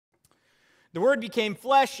The Word became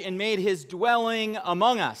flesh and made his dwelling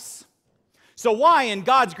among us. So why in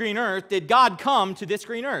God's green earth did God come to this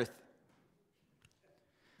green earth?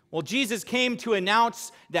 Well, Jesus came to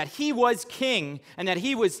announce that he was king and that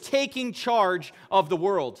he was taking charge of the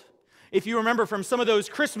world. If you remember from some of those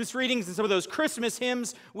Christmas readings and some of those Christmas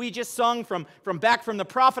hymns we just sung from the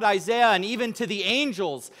prophet Isaiah and even to the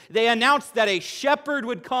angels, they announced that a shepherd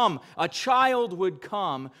would come, a child would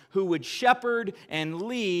come who would shepherd and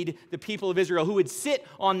lead the people of Israel, who would sit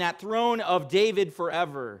on that throne of David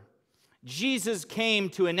forever. Jesus came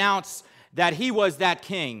to announce that he was that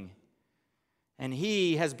king, and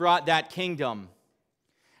he has brought that kingdom.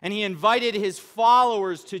 And he invited his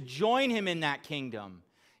followers to join him in that kingdom.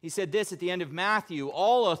 He said this at the end of Matthew,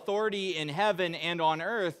 "All authority in heaven and on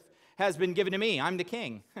earth has been given to me." I'm the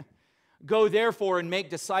king. "Go therefore and make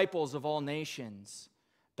disciples of all nations,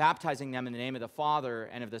 baptizing them in the name of the Father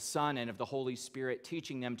and of the Son and of the Holy Spirit,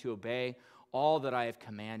 teaching them to obey all that I have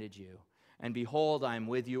commanded you. And behold, I am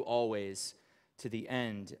with you always to the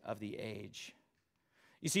end of the age."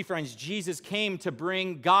 You see, friends, Jesus came to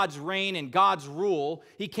bring God's reign and God's rule.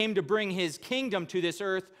 He came to bring his kingdom to this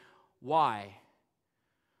earth. Why?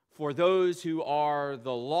 For those who are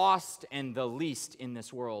the lost and the least in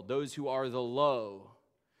this world, those who are the low.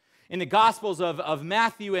 In the Gospels of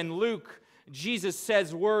Matthew and Luke, Jesus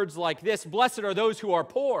says words like this: "Blessed are those who are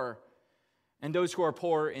poor, and those who are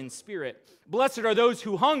poor in spirit. Blessed are those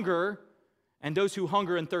who hunger, and those who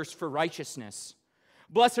hunger and thirst for righteousness.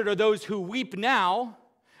 Blessed are those who weep now.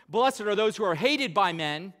 Blessed are those who are hated by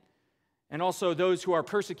men, and also those who are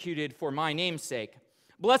persecuted for my name's sake.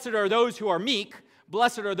 Blessed are those who are meek.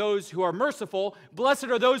 Blessed are those who are merciful. Blessed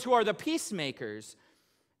are those who are the peacemakers,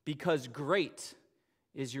 because great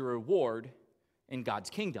is your reward in God's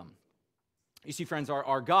kingdom." You see, friends,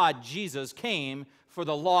 our God, Jesus, came for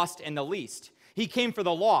the lost and the least. He came for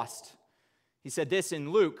the lost. He said this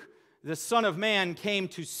in Luke: "The Son of Man came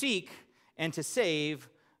to seek and to save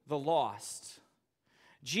the lost."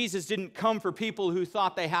 Jesus didn't come for people who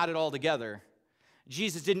thought they had it all together.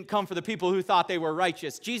 Jesus didn't come for the people who thought they were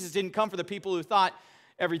righteous. Jesus didn't come for the people who thought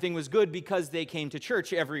everything was good because they came to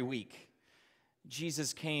church every week.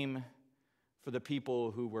 Jesus came for the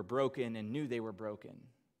people who were broken and knew they were broken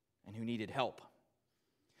and who needed help.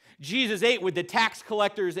 Jesus ate with the tax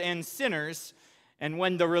collectors and sinners, and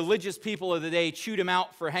when the religious people of the day chewed him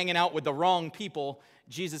out for hanging out with the wrong people,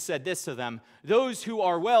 Jesus said this to them: "Those who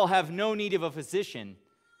are well have no need of a physician,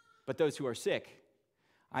 but those who are sick.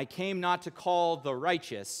 I came not to call the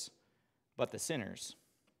righteous, but the sinners."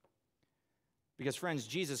 Because, friends,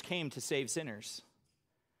 Jesus came to save sinners.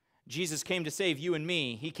 Jesus came to save you and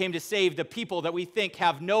me. He came to save the people that we think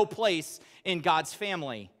have no place in God's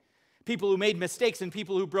family. People who made mistakes and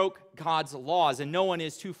people who broke God's laws, and no one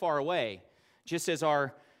is too far away. Just as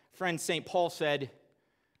our friend St. Paul said,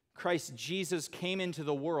 Christ Jesus came into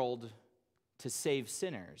the world to save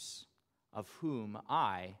sinners, of whom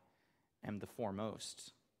I am the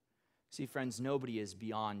foremost. See, friends, nobody is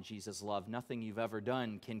beyond Jesus' love. Nothing you've ever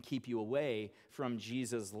done can keep you away from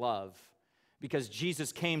Jesus' love, because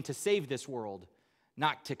Jesus came to save this world,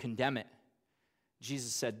 not to condemn it.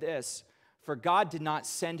 Jesus said this: "For God did not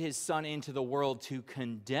send his Son into the world to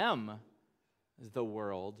condemn the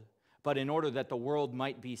world, but in order that the world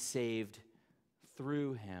might be saved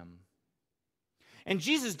through him." And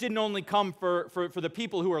Jesus didn't only come for the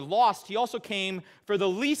people who are lost. He also came for the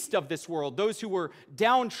least of this world, those who were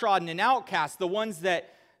downtrodden and outcast, the ones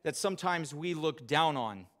that sometimes we look down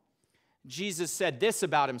on. Jesus said this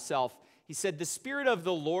about himself. He said, "The Spirit of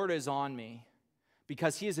the Lord is on me,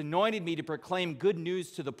 because he has anointed me to proclaim good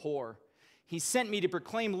news to the poor. He sent me to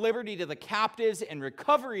proclaim liberty to the captives and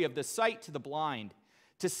recovery of the sight to the blind,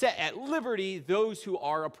 to set at liberty those who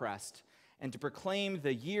are oppressed, and to proclaim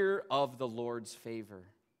the year of the Lord's favor."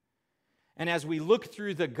 And as we look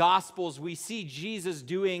through the Gospels, we see Jesus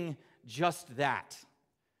doing just that.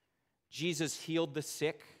 Jesus healed the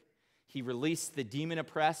sick. He released the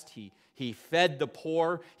demon-oppressed. He fed the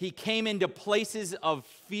poor. He came into places of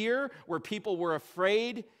fear where people were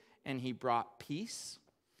afraid, and he brought peace.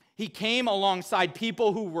 He came alongside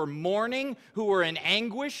people who were mourning, who were in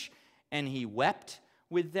anguish, and he wept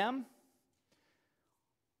with them.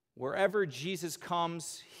 Wherever Jesus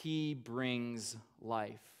comes, he brings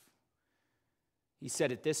life. He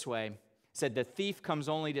said it this way. He said, "The thief comes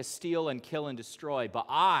only to steal and kill and destroy, but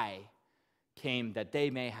I came that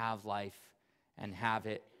they may have life and have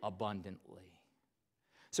it abundantly."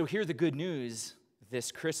 So hear the good news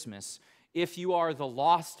this Christmas. If you are the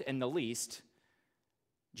lost and the least,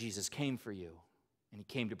 Jesus came for you, and he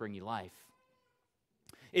came to bring you life.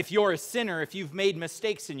 If you're a sinner, if you've made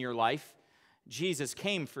mistakes in your life, Jesus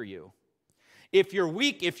came for you. If you're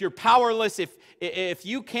weak, if you're powerless, if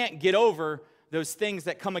you can't get over those things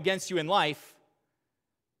that come against you in life,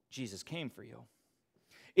 Jesus came for you.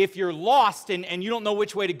 If you're lost and you don't know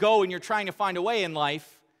which way to go and you're trying to find a way in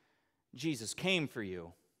life, Jesus came for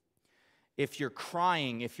you. If you're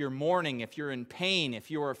crying, if you're mourning, if you're in pain, if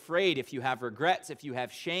you're afraid, if you have regrets, if you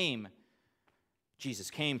have shame, Jesus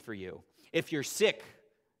came for you. If you're sick,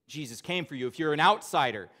 Jesus came for you. If you're an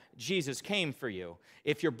outsider, Jesus came for you.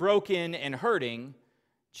 If you're broken and hurting,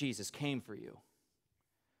 Jesus came for you.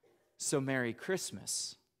 So Merry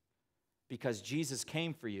Christmas, because Jesus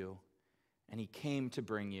came for you, and he came to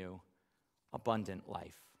bring you abundant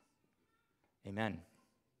life. Amen.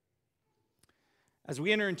 As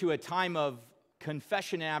we enter into a time of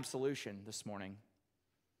confession and absolution this morning,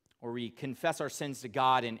 where we confess our sins to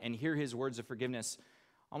God and hear his words of forgiveness,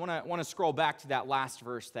 I want to scroll back to that last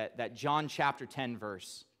verse, that John chapter 10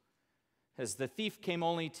 verse. It says, the thief came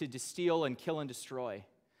only to steal and kill and destroy.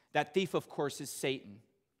 That thief, of course, is Satan.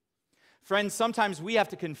 Friends, sometimes we have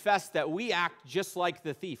to confess that we act just like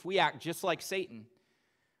the thief. We act just like Satan.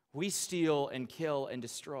 We steal and kill and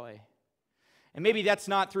destroy. And maybe that's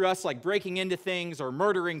not through us like breaking into things or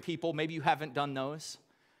murdering people. Maybe you haven't done those.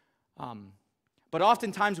 But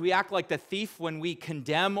oftentimes we act like the thief when we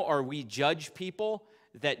condemn or we judge people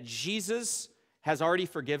that Jesus has already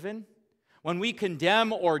forgiven. When we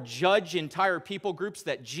condemn or judge entire people groups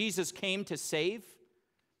that Jesus came to save.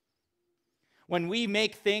 When we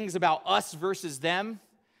make things about us versus them.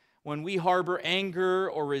 When we harbor anger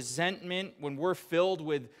or resentment. When we're filled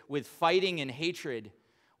with fighting and hatred.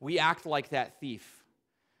 We act like that thief.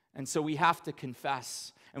 And so we have to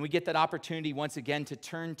confess. And we get that opportunity once again to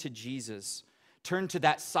turn to Jesus. Turn to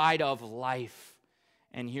that side of life.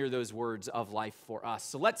 And hear those words of life for us.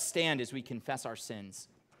 So let's stand as we confess our sins.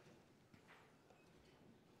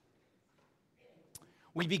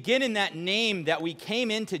 We begin in that name that we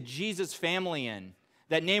came into Jesus' family in.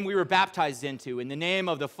 That name we were baptized into. In the name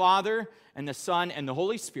of the Father and the Son and the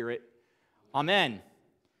Holy Spirit. Amen.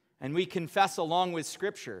 And we confess along with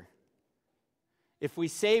Scripture. If we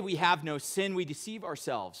say we have no sin, we deceive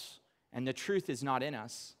ourselves, and the truth is not in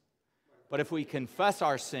us. But if we confess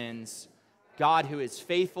our sins, God, who is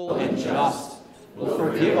faithful and just, will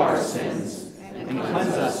forgive our sins and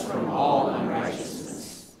cleanse us from all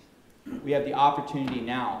unrighteousness. We have the opportunity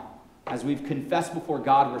now, as we've confessed before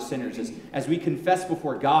God we're sinners, as we confess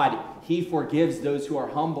before God, he forgives those who are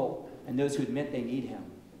humble and those who admit they need him.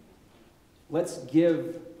 Let's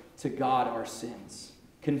give to God our sins.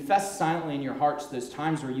 Confess silently in your hearts those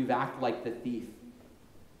times where you've acted like the thief,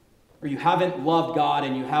 or you haven't loved God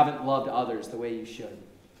and you haven't loved others the way you should.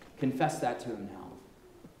 Confess that to him now.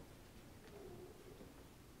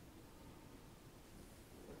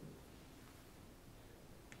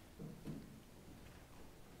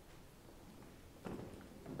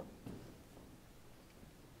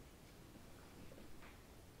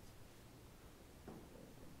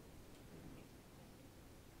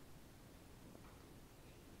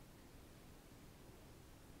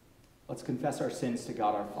 Let's confess our sins to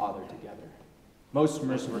God our Father together. Most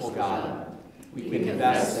merciful God, we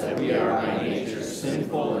confess that we are by nature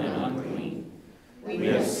sinful and unclean. We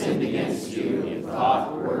have sinned against you in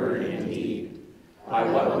thought, word, and deed, by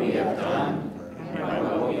what we have done and by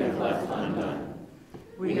what we have left undone.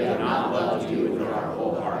 We have not loved you with our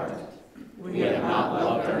whole heart. We have not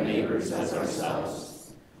loved our neighbors as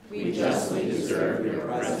ourselves. We justly deserve your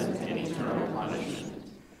present and eternal punishment.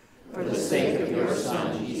 For the sake of your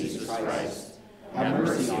Son, Jesus Christ, have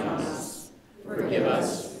mercy on us. Forgive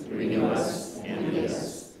us, renew us, and lead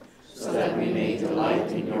us, so that we may delight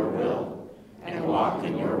in your will and walk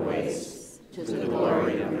in your ways, to the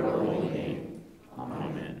glory of your holy name.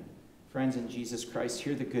 Amen. Friends in Jesus Christ,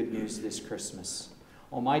 hear the good news this Christmas.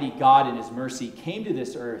 Almighty God in his mercy came to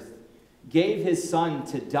this earth, gave his Son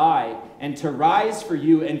to die and to rise for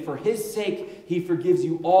you, and for his sake he forgives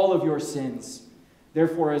you all of your sins.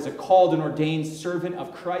 Therefore, as a called and ordained servant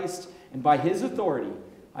of Christ, and by his authority,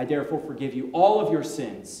 I therefore forgive you all of your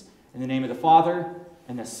sins. In the name of the Father,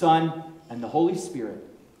 and the Son, and the Holy Spirit.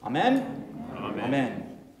 Amen? Amen. Amen.